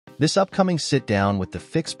This upcoming sit-down with the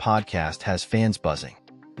Fix podcast has fans buzzing.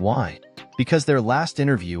 Why? Because their last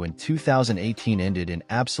interview in 2018 ended in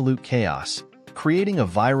absolute chaos, creating a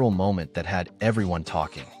viral moment that had everyone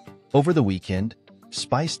talking. Over the weekend,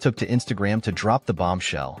 Spice took to Instagram to drop the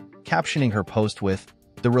bombshell, captioning her post with,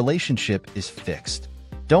 "The relationship is fixed."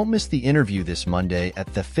 Don't miss the interview this Monday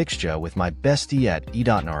at The Fixja with my bestie at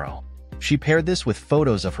Naro. She paired this with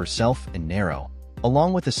photos of herself and Naro,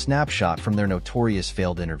 along with a snapshot from their notorious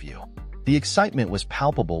failed interview. The excitement was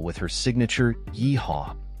palpable with her signature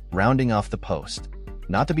yeehaw rounding off the post.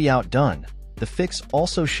 Not to be outdone, The Fix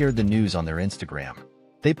also shared the news on their Instagram.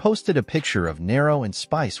 They posted a picture of Naro and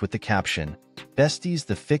Spice with the caption, "Besties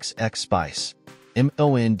The Fix X Spice,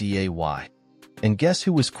 MONDAY." And guess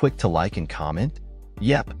who was quick to like and comment?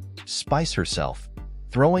 Yep, Spice herself,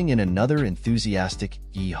 throwing in another enthusiastic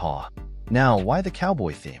yeehaw. Now, why the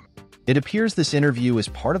cowboy theme? It appears this interview is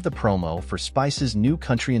part of the promo for Spice's new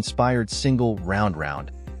country-inspired single Round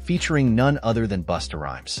Round, featuring none other than Busta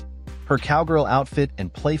Rhymes. Her cowgirl outfit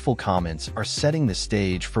and playful comments are setting the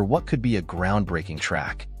stage for what could be a groundbreaking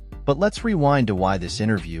track. But let's rewind to why this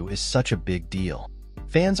interview is such a big deal.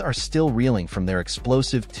 Fans are still reeling from their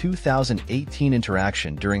explosive 2018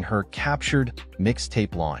 interaction during her Captured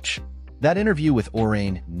mixtape launch. That interview with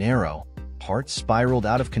Orain Naro, heart spiraled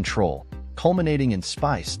out of control, culminating in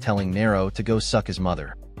Spice telling Naro to go suck his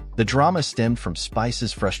mother. The drama stemmed from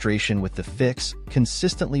Spice's frustration with The Fix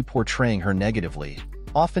consistently portraying her negatively,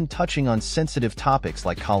 often touching on sensitive topics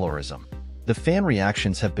like colorism. The fan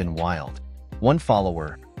reactions have been wild. One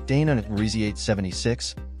follower, Dana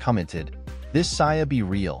Rizzi876, commented, "This Saya be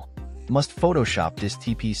real. Must Photoshop this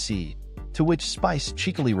TPC." To which Spice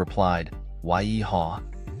cheekily replied, "Why yeehaw?"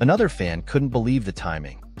 Another fan couldn't believe the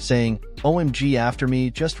timing, saying, "OMG after me,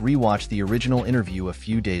 just rewatched the original interview a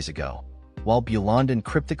few days ago." While Bulondon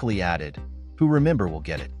cryptically added, "Who remember will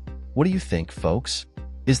get it." What do you think, folks?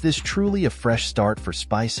 Is this truly a fresh start for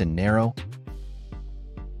Spice and Naro?